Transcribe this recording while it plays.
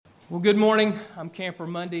Well, good morning. I'm Camper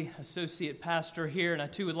Mundy, Associate Pastor here, and I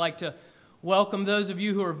too would like to welcome those of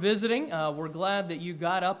you who are visiting. We're glad that you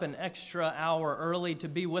got up an extra hour early to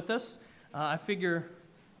be with us. I figure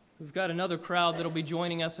we've got another crowd that'll be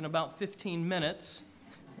joining us in about 15 minutes,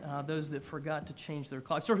 those that forgot to change their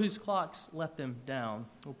clocks, or whose clocks let them down.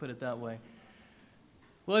 We'll put it that way.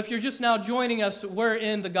 Well, if you're just now joining us, we're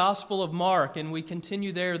in the Gospel of Mark, and we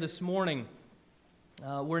continue there this morning.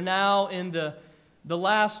 We're now in the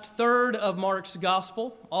last third of Mark's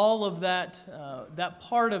gospel. All of that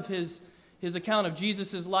part of his account of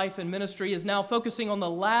Jesus' life and ministry is now focusing on the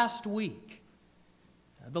last week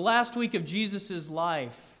of Jesus'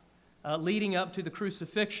 life leading up to the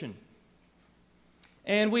crucifixion.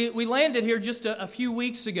 And we landed here just a few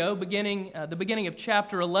weeks ago, the beginning of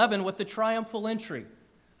chapter 11 with the triumphal entry.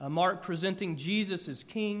 Mark presenting Jesus as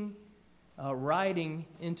king, riding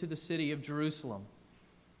into the city of Jerusalem.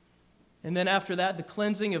 And then after that, the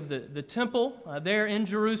cleansing of the temple there in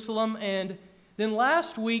Jerusalem. And then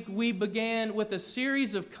last week, we began with a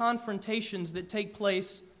series of confrontations that take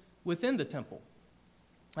place within the temple.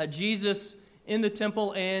 Jesus in the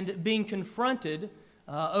temple and being confronted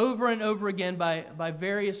over and over again by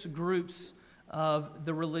various groups of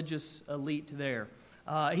the religious elite there.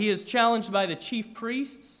 He is challenged by the chief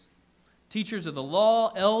priests, teachers of the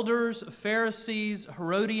law, elders, Pharisees,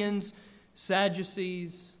 Herodians,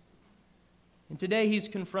 Sadducees. And today he's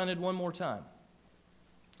confronted one more time.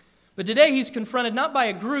 But today he's confronted not by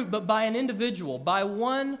a group, but by an individual, by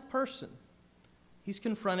one person. He's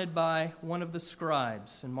confronted by one of the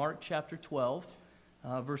scribes in Mark chapter 12,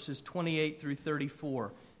 verses 28 through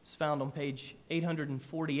 34. It's found on page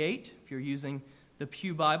 848 if you're using the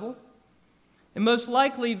Pew Bible. And most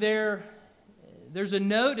likely there's a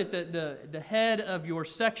note at the head of your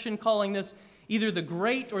section calling this either the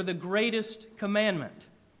great or the greatest commandment.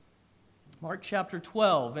 Mark chapter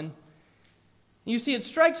 12. And you see, it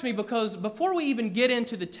strikes me because before we even get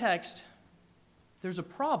into the text, there's a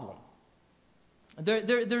problem.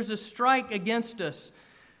 There's a strike against us,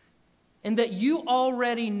 and that you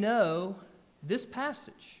already know this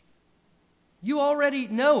passage. You already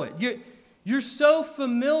know it. You're so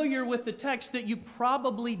familiar with the text that you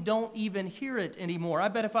probably don't even hear it anymore. I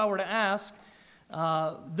bet if I were to ask,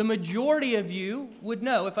 the majority of you would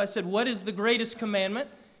know. If I said, what is the greatest commandment?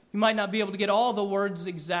 You might not be able to get all the words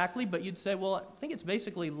exactly, but you'd say, well, I think it's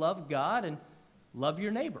basically love God and love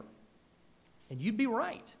your neighbor. And you'd be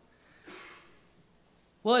right.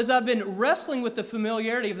 Well, as I've been wrestling with the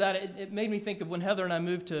familiarity of that, it made me think of when Heather and I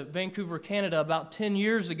moved to Vancouver, Canada about 10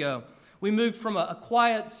 years ago. We moved from a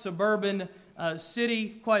quiet suburban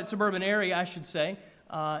quiet suburban area, I should say,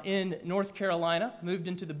 in North Carolina, moved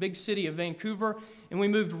into the big city of Vancouver, and we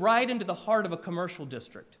moved right into the heart of a commercial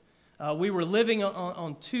district. We were living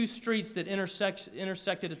on two streets that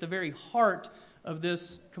intersected at the very heart of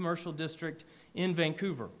this commercial district in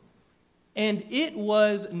Vancouver. And it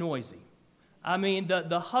was noisy. I mean,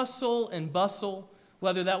 the hustle and bustle,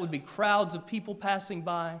 whether that would be crowds of people passing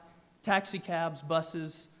by, taxi cabs,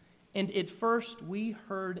 buses. And at first, we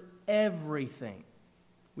heard everything.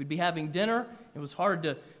 We'd be having dinner. It was hard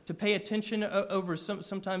to pay attention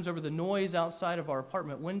sometimes over the noise outside of our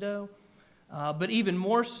apartment window. But even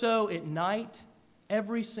more so at night,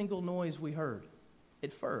 every single noise we heard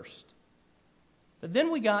at first. But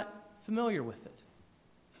then we got familiar with it.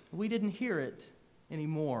 We didn't hear it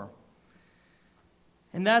anymore.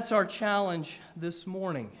 And that's our challenge this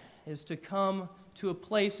morning, is to come to a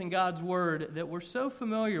place in God's Word that we're so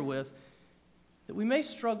familiar with that we may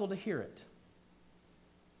struggle to hear it.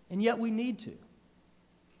 And yet we need to.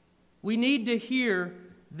 We need to hear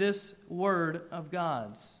this Word of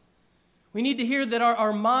God's. We need to hear that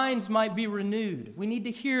our minds might be renewed. We need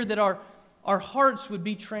to hear that our hearts would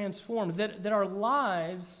be transformed, that our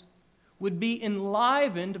lives would be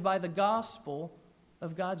enlivened by the gospel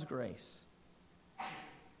of God's grace.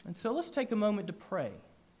 And so let's take a moment to pray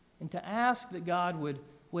and to ask that God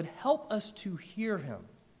would help us to hear Him.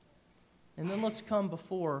 And then let's come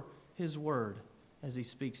before His Word as He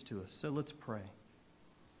speaks to us. So let's pray.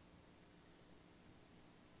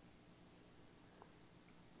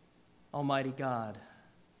 Almighty God,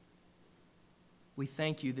 we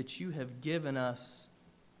thank you that you have given us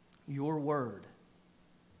your word,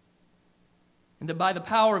 and that by the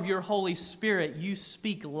power of your Holy Spirit, you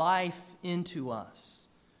speak life into us.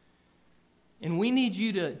 And we need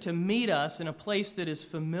you to meet us in a place that is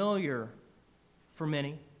familiar for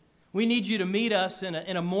many. We need you to meet us in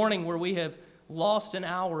a morning where we have lost an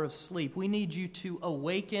hour of sleep. We need you to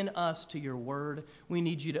awaken us to your word. We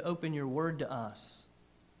need you to open your word to us.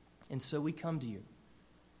 And so we come to you,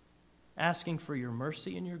 asking for your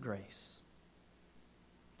mercy and your grace,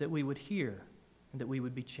 that we would hear and that we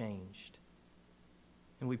would be changed.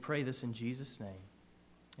 And we pray this in Jesus' name.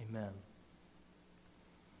 Amen.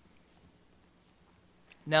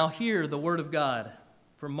 Now hear the word of God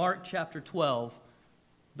from Mark chapter 12,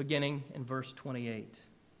 beginning in verse 28.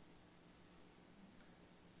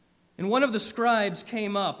 And one of the scribes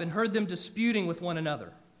came up and heard them disputing with one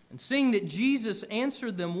another, and seeing that Jesus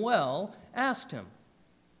answered them well, asked him,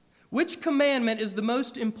 "Which commandment is the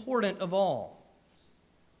most important of all?"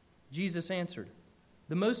 Jesus answered,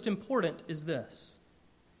 "The most important is this: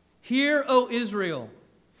 Hear, O Israel,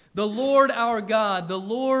 the Lord our God, the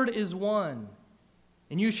Lord is one.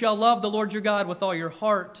 And you shall love the Lord your God with all your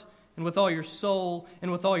heart, and with all your soul,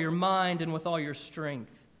 and with all your mind, and with all your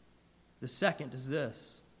strength. The second is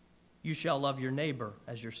this: you shall love your neighbor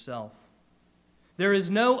as yourself. There is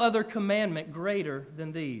no other commandment greater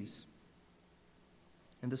than these."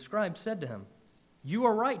 And the scribe said to him, "You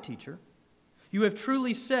are right, teacher. You have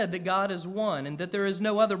truly said that God is one, and that there is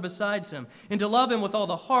no other besides him, and to love him with all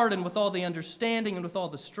the heart, and with all the understanding, and with all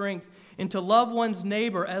the strength, and to love one's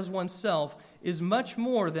neighbor as oneself is much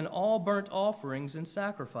more than all burnt offerings and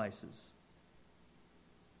sacrifices."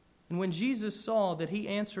 And when Jesus saw that he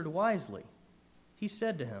answered wisely, he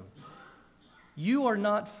said to him, "You are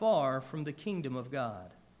not far from the kingdom of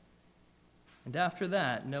God." And after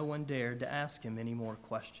that, no one dared to ask him any more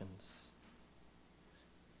questions.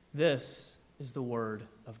 This is the word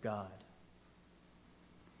of God.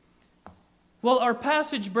 Well, our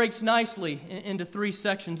passage breaks nicely into three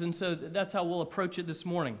sections, and so that's how we'll approach it this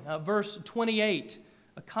morning. Verse 28,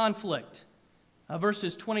 a conflict.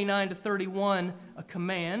 Verses 29 to 31, a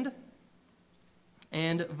command.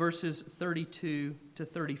 And verses 32 to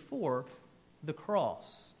 34, the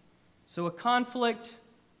cross. So a conflict,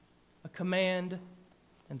 a command,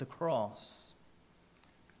 and the cross.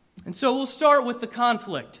 And so we'll start with the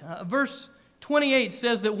conflict. Verse 28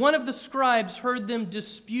 says that one of the scribes heard them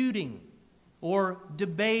disputing or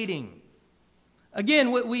debating.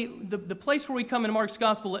 Again, the place where we come in Mark's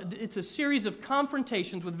gospel, it's a series of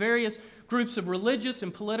confrontations with various groups of religious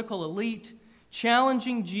and political elite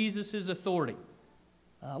challenging Jesus' authority.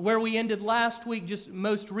 Where we ended last week, just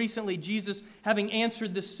most recently, Jesus having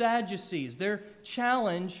answered the Sadducees, their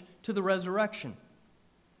challenge to the resurrection.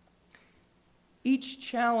 Each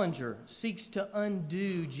challenger seeks to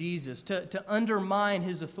undo Jesus, to undermine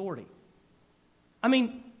his authority. I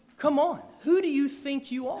mean, come on, who do you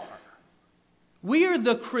think you are? We are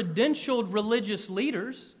the credentialed religious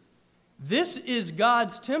leaders. This is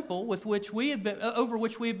God's temple over which we have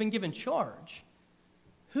been given charge.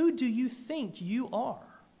 Who do you think you are?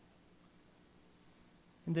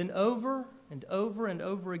 And then over and over and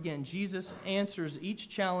over again, Jesus answers each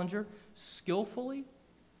challenger skillfully,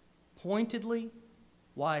 pointedly,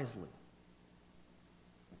 wisely.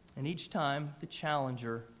 And each time, the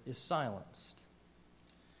challenger is silenced.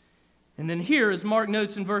 And then here, as Mark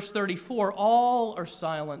notes in verse 34, all are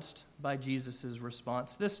silenced by Jesus'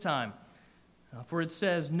 response this time. For it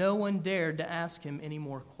says, no one dared to ask him any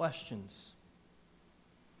more questions.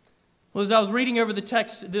 Well, as I was reading over the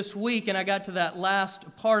text this week and I got to that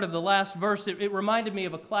last part of the last verse, it reminded me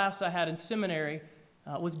of a class I had in seminary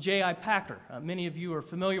with J.I. Packer. Many of you are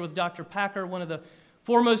familiar with Dr. Packer, one of the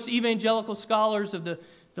foremost evangelical scholars of the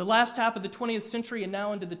last half of the 20th century and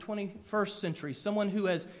now into the 21st century. Someone who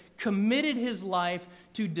has committed his life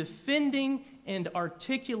to defending and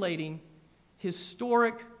articulating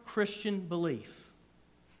historic Christian belief.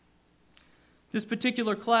 This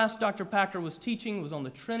particular class Dr. Packer was teaching was on the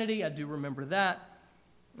Trinity. I do remember that.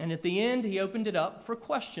 And at the end, he opened it up for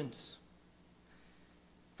questions.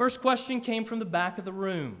 First question came from the back of the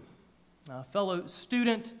room. A fellow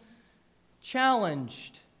student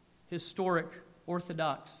challenged historic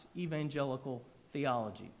Orthodox evangelical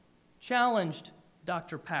theology. Challenged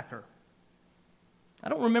Dr. Packer. I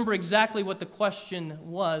don't remember exactly what the question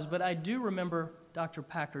was, but I do remember Dr.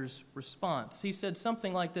 Packer's response. He said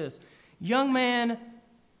something like this: "Young man,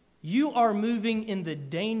 you are moving in the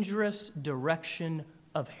dangerous direction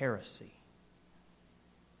of heresy."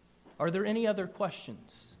 Are there any other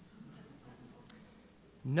questions?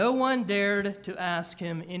 No one dared to ask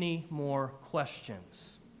him any more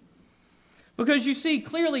questions. Because you see,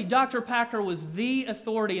 clearly Dr. Packer was the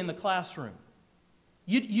authority in the classroom.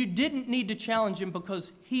 You didn't need to challenge him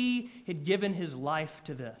because he had given his life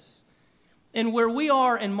to this. And where we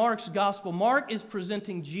are in Mark's gospel, Mark is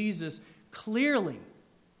presenting Jesus clearly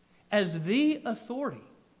as the authority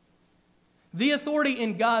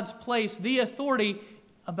in God's place, the authority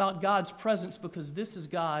about God's presence, because this is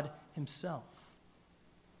God himself.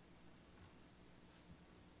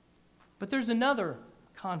 But there's another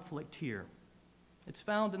conflict here. It's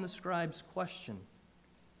found in the scribe's question.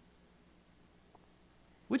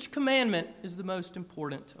 Which commandment is the most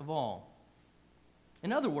important of all?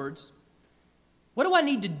 In other words, what do I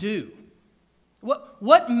need to do?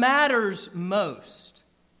 What matters most?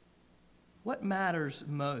 What matters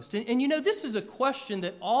most? And you know, this is a question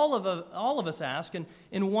that all of us ask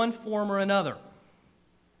in one form or another.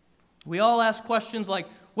 We all ask questions like,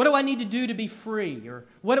 what do I need to do to be free? Or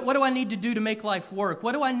what do I need to do to make life work?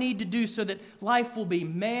 What do I need to do so that life will be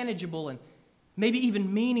manageable and maybe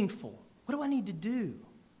even meaningful? What do I need to do?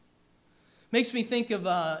 Makes me think of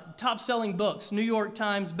top-selling books, New York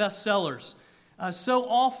Times bestsellers. So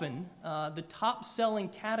often, the top-selling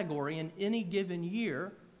category in any given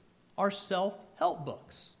year are self-help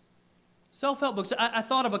books. Self-help books. I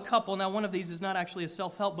thought of a couple. Now, one of these is not actually a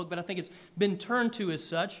self-help book, but I think it's been turned to as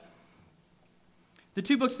such. The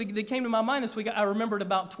two books that came to my mind this week, I remembered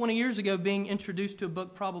about 20 years ago being introduced to a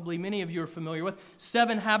book probably many of you are familiar with,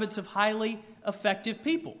 7 Habits of Highly Effective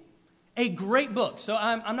People. A great book. So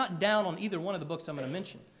I'm not down on either one of the books I'm going to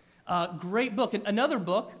mention. Great book. And another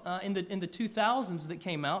book in the 2000s that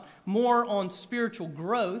came out, more on spiritual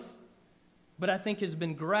growth, but I think has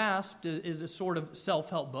been grasped as a sort of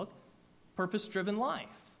self-help book, Purpose-Driven Life.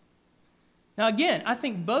 Now again, I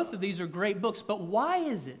think both of these are great books, but why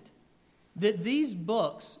is it that these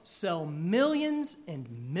books sell millions and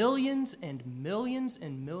millions and millions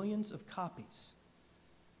and millions of copies?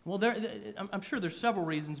 Well, I'm sure there's several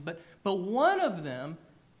reasons, but one of them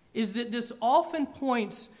is that this often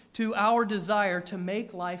points to our desire to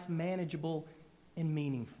make life manageable and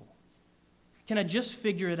meaningful. Can I just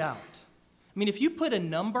figure it out? I mean, if you put a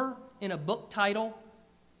number in a book title,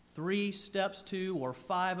 3 steps to, or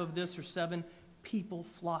 5 of this or 7, people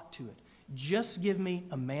flock to it. Just give me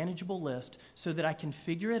a manageable list so that I can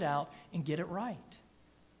figure it out and get it right.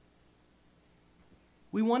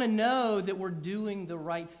 We want to know that we're doing the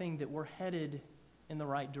right thing, that we're headed in the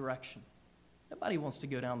right direction. Nobody wants to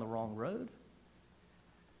go down the wrong road.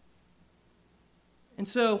 And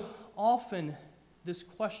so often this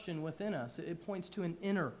question within us, it points to an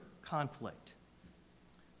inner conflict.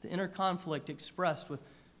 The inner conflict expressed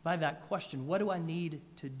by that question, what do I need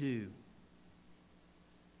to do?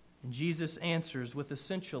 And Jesus answers with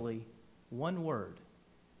essentially one word,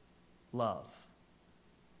 love.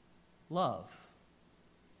 Love.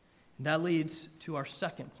 And that leads to our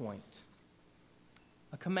second point,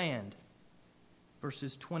 a command,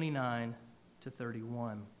 verses 29 to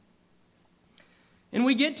 31. And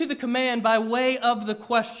we get to the command by way of the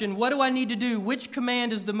question, what do I need to do? Which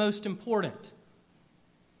command is the most important?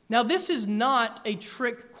 Now, this is not a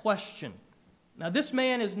trick question. Now, this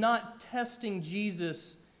man is not testing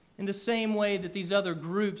Jesus in the same way that these other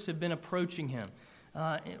groups have been approaching him.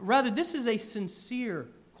 Rather, this is a sincere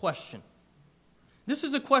question. This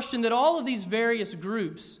is a question that all of these various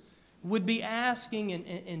groups would be asking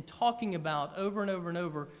and talking about over and over and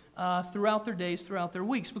over throughout their days, throughout their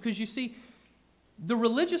weeks. Because you see, the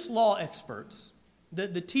religious law experts,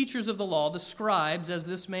 the teachers of the law, the scribes, as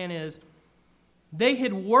this man is, they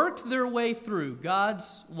had worked their way through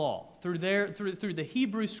God's law, through the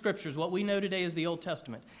Hebrew Scriptures, what we know today as the Old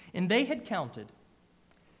Testament. And they had counted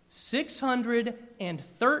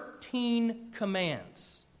 613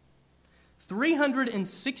 commands,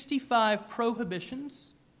 365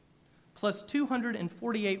 prohibitions, plus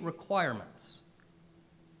 248 requirements.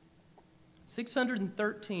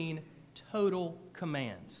 613 total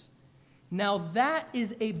commands. Now that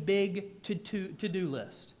is a big to-do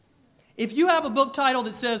list. If you have a book title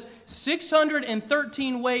that says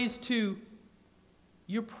 613 ways to,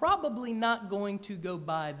 you're probably not going to go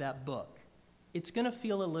buy that book. It's going to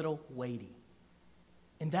feel a little weighty.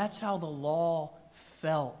 And that's how the law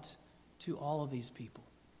felt to all of these people.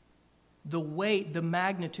 The weight, the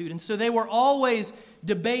magnitude. And so they were always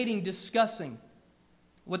debating, discussing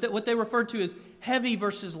what they referred to as heavy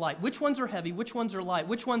versus light. Which ones are heavy? Which ones are light?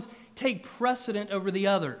 Which ones take precedent over the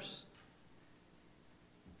others?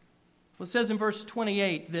 Well, it says in verse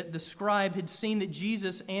 28 that the scribe had seen that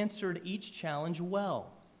Jesus answered each challenge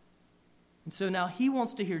well. And so now he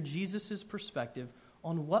wants to hear Jesus' perspective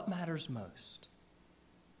on what matters most.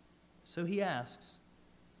 So he asks,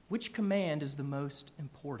 which command is the most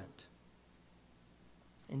important?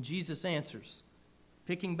 And Jesus answers,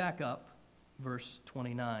 picking back up, verse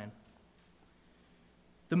 29.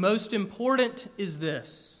 The most important is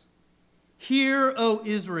this: Hear, O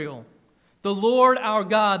Israel, the Lord our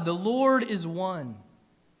God, the Lord is one.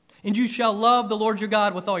 And you shall love the Lord your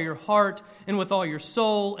God with all your heart, and with all your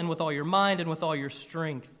soul, and with all your mind, and with all your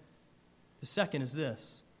strength. The second is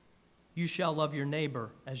this: you shall love your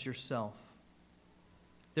neighbor as yourself.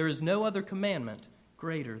 There is no other commandment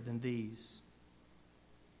greater than these.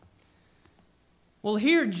 Well,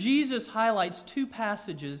 here Jesus highlights two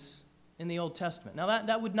passages in the Old Testament. Now,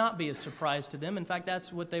 that would not be a surprise to them. In fact,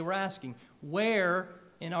 that's what they were asking. Where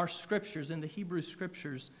in our scriptures, in the Hebrew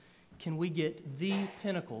scriptures, can we get the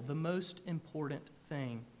pinnacle, the most important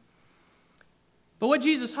thing? But what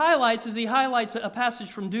Jesus highlights is he highlights a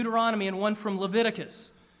passage from Deuteronomy and one from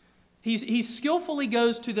Leviticus. He skillfully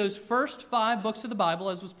goes to those first 5 books of the Bible,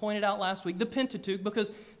 as was pointed out last week, the Pentateuch,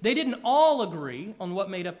 because they didn't all agree on what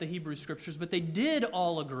made up the Hebrew Scriptures, but they did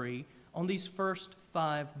all agree on these first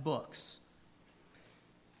 5 books.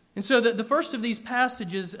 And so the first of these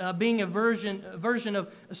passages being a version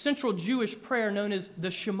of a central Jewish prayer known as the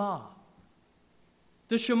Shema.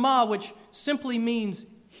 The Shema, which simply means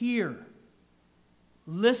hear,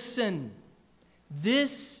 listen.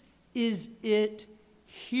 This is it.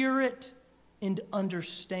 Hear it and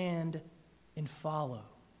understand and follow.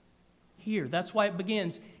 Hear. That's why it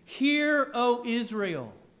begins. Hear, O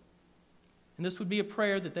Israel. And this would be a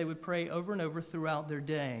prayer that they would pray over and over throughout their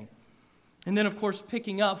day. And then, of course,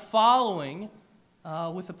 picking up, following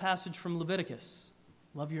with a passage from Leviticus.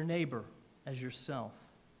 Love your neighbor as yourself.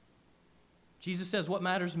 Jesus says what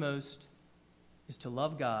matters most is to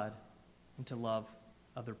love God and to love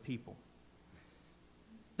other people.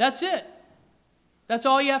 That's it. That's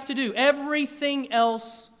all you have to do. Everything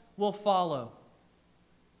else will follow.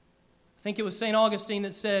 I think it was St. Augustine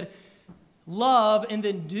that said, love and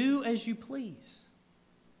then do as you please,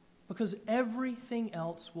 because everything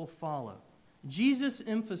else will follow. Jesus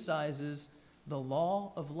emphasizes the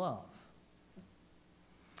law of love.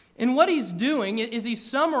 And what he's doing is he's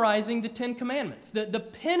summarizing the 10 Commandments, the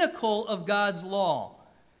pinnacle of God's law.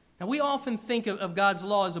 Now, we often think of God's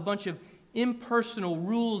law as a bunch of impersonal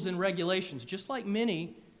rules and regulations, just like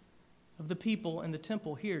many of the people in the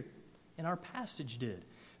temple here in our passage did.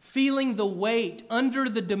 Feeling the weight, under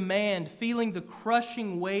the demand, feeling the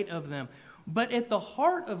crushing weight of them. But at the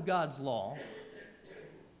heart of God's law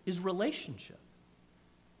is relationship.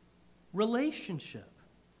 Relationship.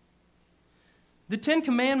 The 10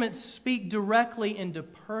 Commandments speak directly into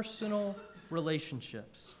personal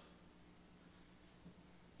relationships.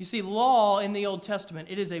 You see, law in the Old Testament,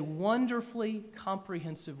 it is a wonderfully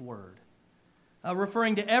comprehensive word,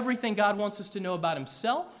 referring to everything God wants us to know about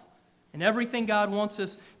Himself and everything God wants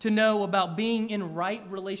us to know about being in right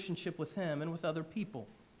relationship with Him and with other people.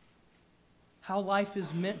 How life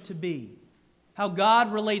is meant to be, how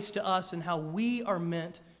God relates to us, and how we are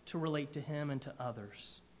meant to relate to Him and to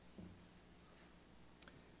others.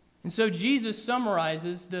 And so Jesus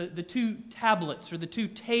summarizes the 2 tablets or the 2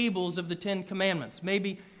 tables of the 10 Commandments.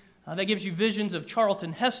 Maybe that gives you visions of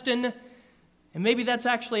Charlton Heston, and maybe that's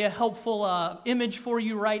actually a helpful image for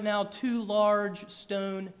you right now, 2 large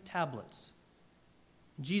stone tablets.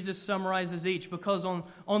 Jesus summarizes each because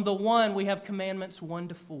on the one we have Commandments 1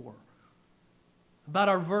 to 4 about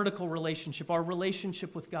our vertical relationship, our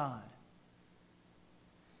relationship with God.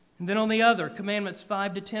 And then on the other, Commandments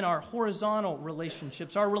 5 to 10, our horizontal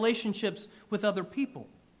relationships, our relationships with other people.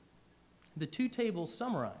 The 2 tables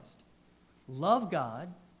summarized. Love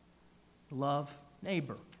God, love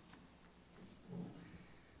neighbor.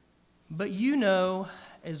 But you know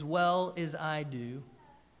as well as I do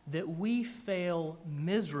that we fail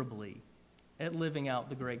miserably at living out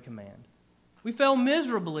the great command. We fail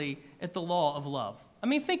miserably at the law of love. I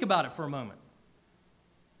mean, think about it for a moment.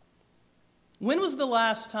 When was the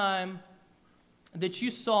last time that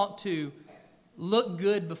you sought to look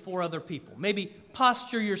good before other people? Maybe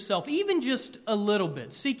posture yourself, even just a little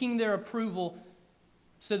bit, seeking their approval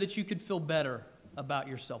so that you could feel better about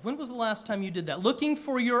yourself. When was the last time you did that? Looking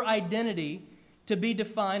for your identity to be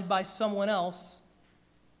defined by someone else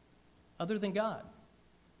other than God.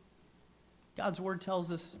 God's Word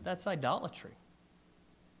tells us that's idolatry.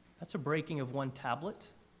 That's a breaking of 1 tablet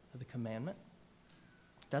of the commandment.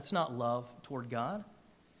 That's not love toward God.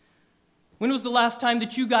 When was the last time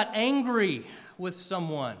that you got angry with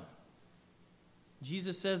someone?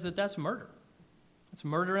 Jesus says that that's murder. It's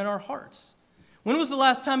murder in our hearts. When was the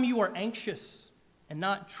last time you were anxious and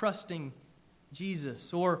not trusting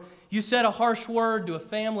Jesus? Or you said a harsh word to a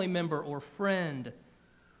family member or friend?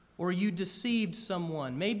 Or you deceived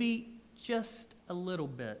someone, maybe just a little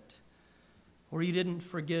bit? Or you didn't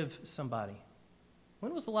forgive somebody?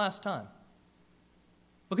 When was the last time?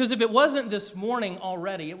 Because if it wasn't this morning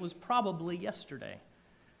already, it was probably yesterday.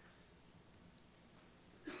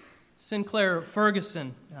 Sinclair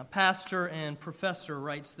Ferguson, pastor and professor,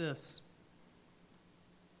 writes this.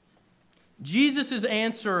 Jesus'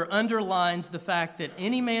 answer underlines the fact that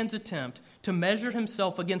any man's attempt to measure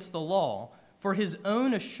himself against the law for his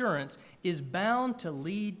own assurance is bound to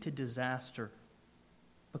lead to disaster,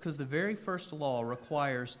 because the very first law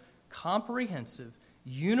requires comprehensive,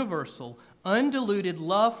 universal, undiluted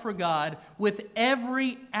love for God with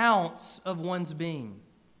every ounce of one's being.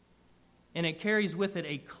 And it carries with it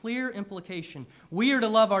a clear implication. We are to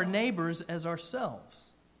love our neighbors as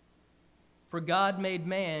ourselves. For God made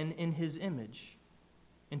man in his image.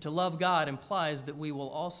 And to love God implies that we will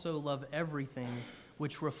also love everything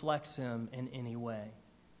which reflects him in any way.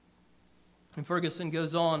 And Ferguson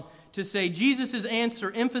goes on to say, Jesus'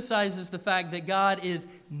 answer emphasizes the fact that God is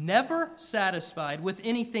never satisfied with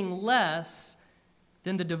anything less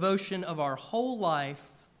than the devotion of our whole life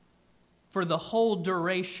for the whole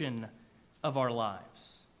duration of our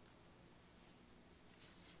lives.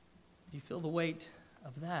 Do you feel the weight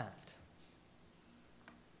of that?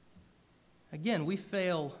 Again, we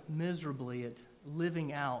fail miserably at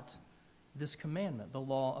living out this commandment, the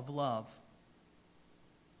law of love.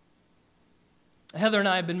 Heather and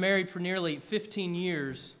I have been married for nearly 15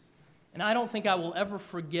 years, and I don't think I will ever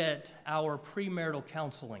forget our premarital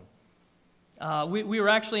counseling. We were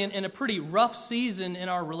actually in a pretty rough season in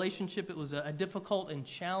our relationship. It was a difficult and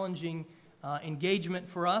challenging engagement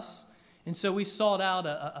for us, and so we sought out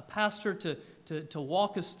a pastor to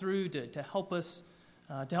walk us through, to help us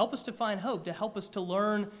to find hope, to help us to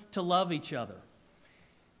learn to love each other.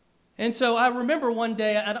 And so I remember one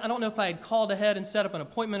day, I don't know if I had called ahead and set up an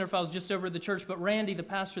appointment or if I was just over at the church, but Randy, the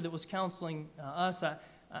pastor that was counseling us, I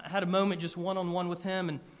had a moment just one-on-one with him,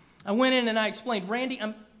 and I went in and I explained, Randy,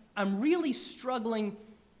 I'm really struggling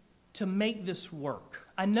to make this work.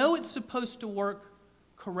 I know it's supposed to work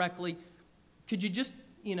correctly. Could you just,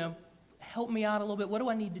 help me out a little bit? What do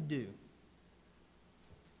I need to do?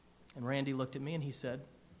 And Randy looked at me and he said,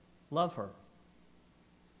 love her.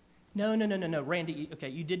 No, Randy, okay,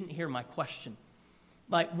 you didn't hear my question.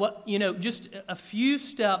 Like, what, just a few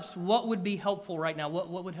steps, what would be helpful right now?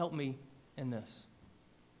 What would help me in this?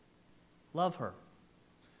 Love her.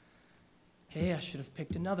 Okay, I should have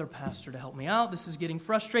picked another pastor to help me out. This is getting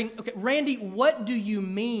frustrating. Okay, Randy, what do you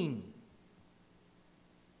mean?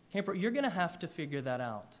 Camper, you're going to have to figure that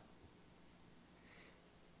out.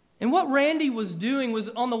 And what Randy was doing was,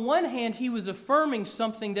 on the one hand, he was affirming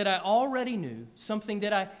something that I already knew, something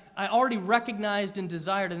that I already recognized and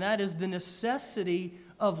desired, and that is the necessity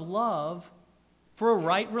of love for a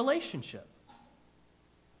right relationship.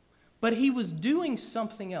 But he was doing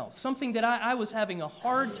something else, something that I was having a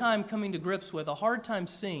hard time coming to grips with, a hard time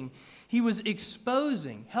seeing. He was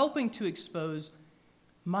helping to expose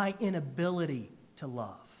my inability to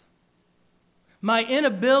love. My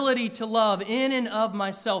inability to love in and of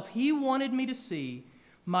myself. He wanted me to see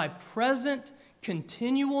my present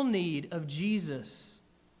continual need of Jesus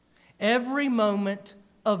every moment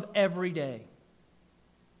of every day.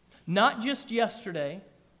 Not just yesterday,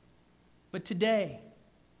 but today.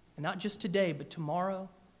 And not just today, but tomorrow,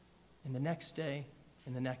 and the next day,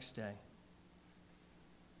 and the next day.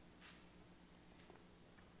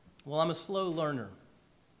 Well, I'm a slow learner.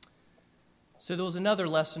 So there was another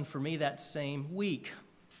lesson for me that same week.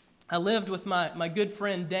 I lived with my good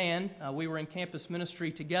friend Dan. We were in campus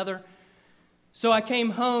ministry together. So I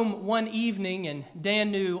came home one evening, and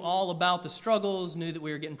Dan knew all about the struggles, knew that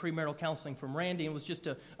we were getting premarital counseling from Randy, and was just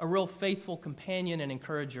a real faithful companion and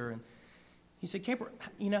encourager. And he said, Camper,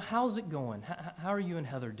 how's it going? How are you and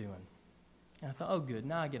Heather doing? And I thought, oh, good.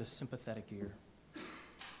 Now I get a sympathetic ear.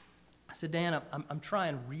 I said, Dan, I'm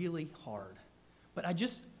trying really hard, but I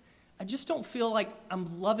just don't feel like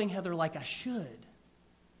I'm loving Heather like I should.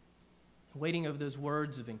 Waiting over those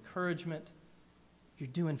words of encouragement, you're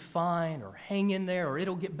doing fine, or hang in there, or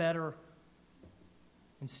it'll get better.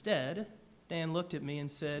 Instead, Dan looked at me and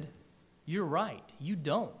said, you're right, you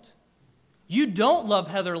don't. You don't love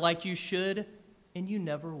Heather like you should, and you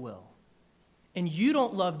never will. And you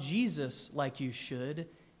don't love Jesus like you should,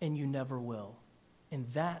 and you never will. And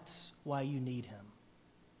that's why you need him.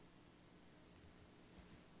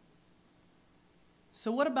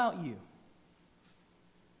 So what about you?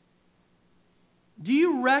 Do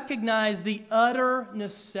you recognize the utter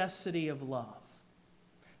necessity of love?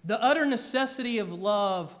 The utter necessity of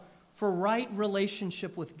love for right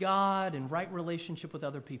relationship with God and right relationship with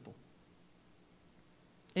other people?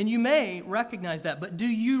 And you may recognize that, but do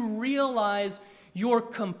you realize your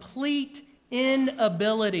complete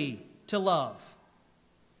inability to love?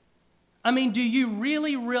 I mean, do you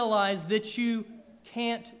really realize that you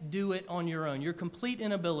can't do it on your own? Your complete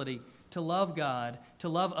inability to love God, to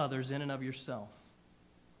love others in and of yourself.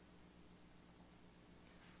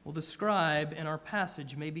 Well, the scribe in our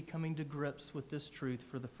passage may be coming to grips with this truth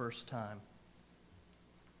for the first time.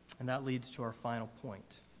 And that leads to our final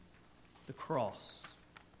point, the cross.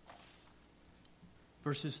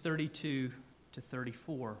 Verses 32 to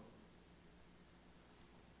 34.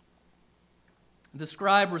 The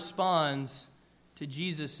scribe responds to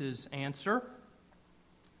Jesus' answer.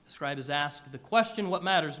 The scribe is asked the question, what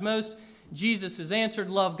matters most? Jesus has answered,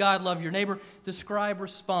 love God, love your neighbor. The scribe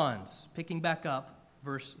responds, picking back up,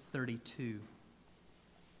 verse 32.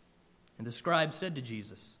 And the scribe said to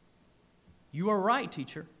Jesus, you are right,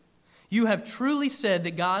 teacher. You have truly said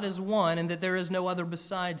that God is one and that there is no other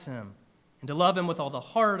besides him. And to love him with all the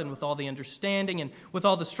heart and with all the understanding and with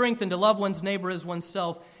all the strength and to love one's neighbor as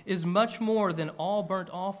oneself is much more than all burnt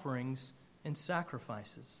offerings and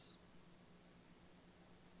sacrifices.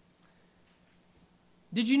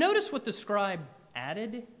 Did you notice what the scribe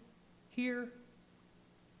added here?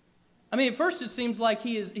 I mean, at first it seems like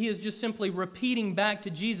he is just simply repeating back to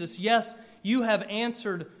Jesus, yes, you have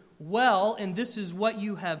answered well, and this is what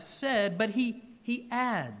you have said, but he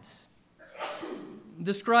adds.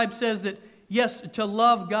 The scribe says that, yes, to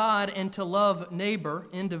love God and to love neighbor,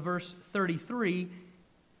 into verse 33,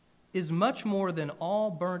 is much more than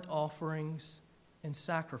all burnt offerings and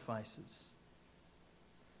sacrifices.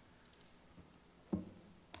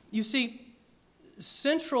 You see,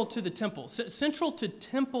 central to the temple, central to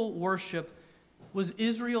temple worship was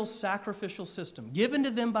Israel's sacrificial system, given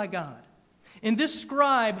to them by God. And this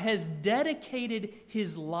scribe has dedicated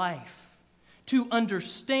his life to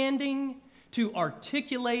understanding, to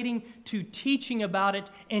articulating, to teaching about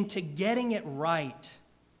it, and to getting it right.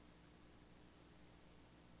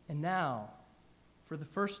 And now, for the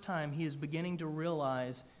first time, he is beginning to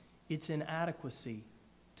realize its inadequacy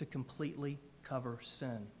to completely cover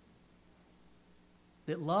sin.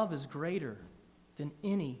 That love is greater than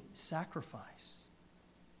any sacrifice.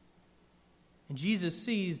 And Jesus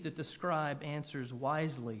sees that the scribe answers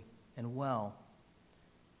wisely and well.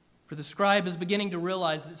 For the scribe is beginning to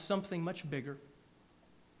realize that something much bigger,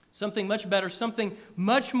 something much better, something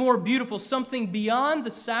much more beautiful, something beyond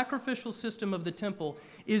the sacrificial system of the temple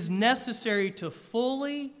is necessary to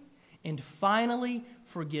fully and finally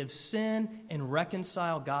forgive sin and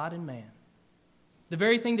reconcile God and man. The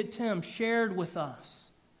very thing that Tim shared with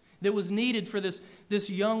us that was needed for this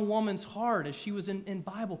young woman's heart as she was in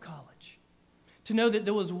Bible college. To know that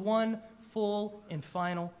there was one full and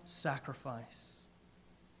final sacrifice.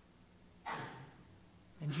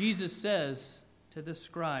 And Jesus says to this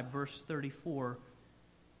scribe, verse 34,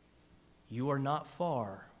 you are not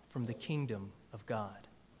far from the kingdom of God.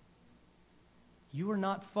 You are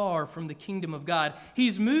not far from the kingdom of God.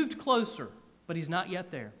 He's moved closer, but he's not yet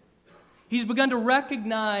there. He's begun to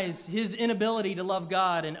recognize his inability to love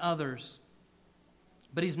God and others,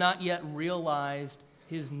 but he's not yet realized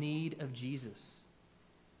his need of Jesus.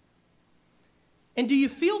 And do you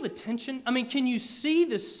feel the tension? I mean, can you see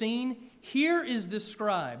the scene? Here is this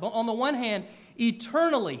scribe. On the one hand,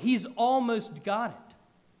 eternally, he's almost got it.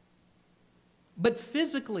 But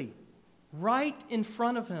physically, right in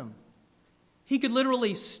front of him, he could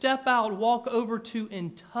literally step out, walk over to,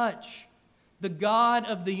 and touch the God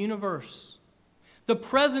of the universe. The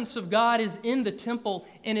presence of God is in the temple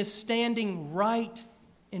and is standing right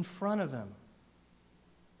in front of him.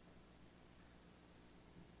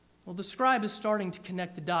 Well, the scribe is starting to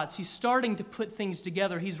connect the dots. He's starting to put things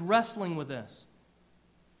together. He's wrestling with this.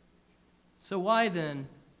 So why then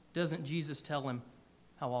doesn't Jesus tell him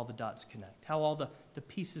how all the dots connect, how all the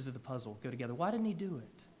pieces of the puzzle go together? Why didn't he do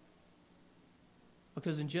it?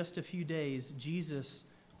 Because in just a few days, Jesus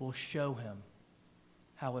will show him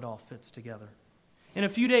how it all fits together. In a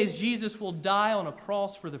few days, Jesus will die on a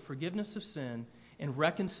cross for the forgiveness of sin and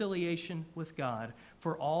reconciliation with God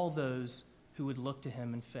for all those who would look to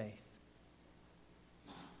him in faith.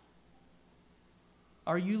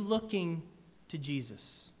 Are you looking to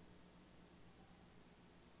Jesus?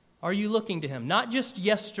 Are you looking to him? Not just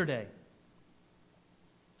yesterday.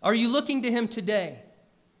 Are you looking to him today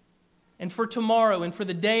and for tomorrow and for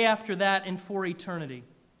the day after that and for eternity?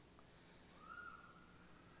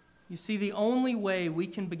 You see, the only way we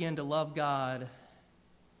can begin to love God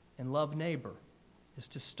and love neighbor is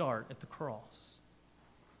to start at the cross.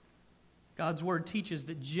 God's word teaches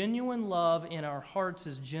that genuine love in our hearts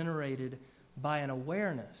is generated by an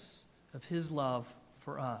awareness of his love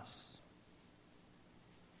for us.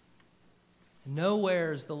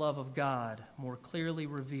 Nowhere is the love of God more clearly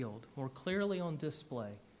revealed, more clearly on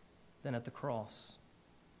display than at the cross.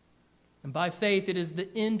 And by faith, it is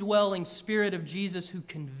the indwelling Spirit of Jesus who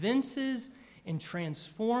convinces and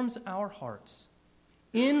transforms our hearts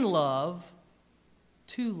in love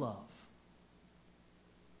to love.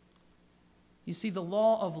 You see, the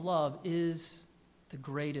law of love is the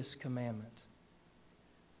greatest commandment.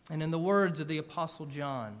 And in the words of the Apostle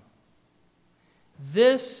John,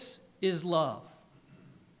 this is love.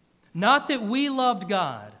 Not that we loved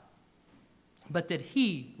God, but that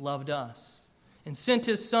he loved us and sent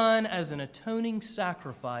his Son as an atoning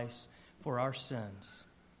sacrifice for our sins.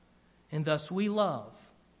 And thus we love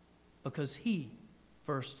because he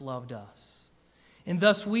first loved us. And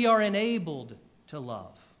thus we are enabled to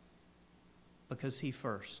love because he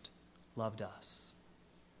first loved us.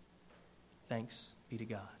 Thanks be to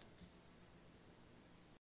God.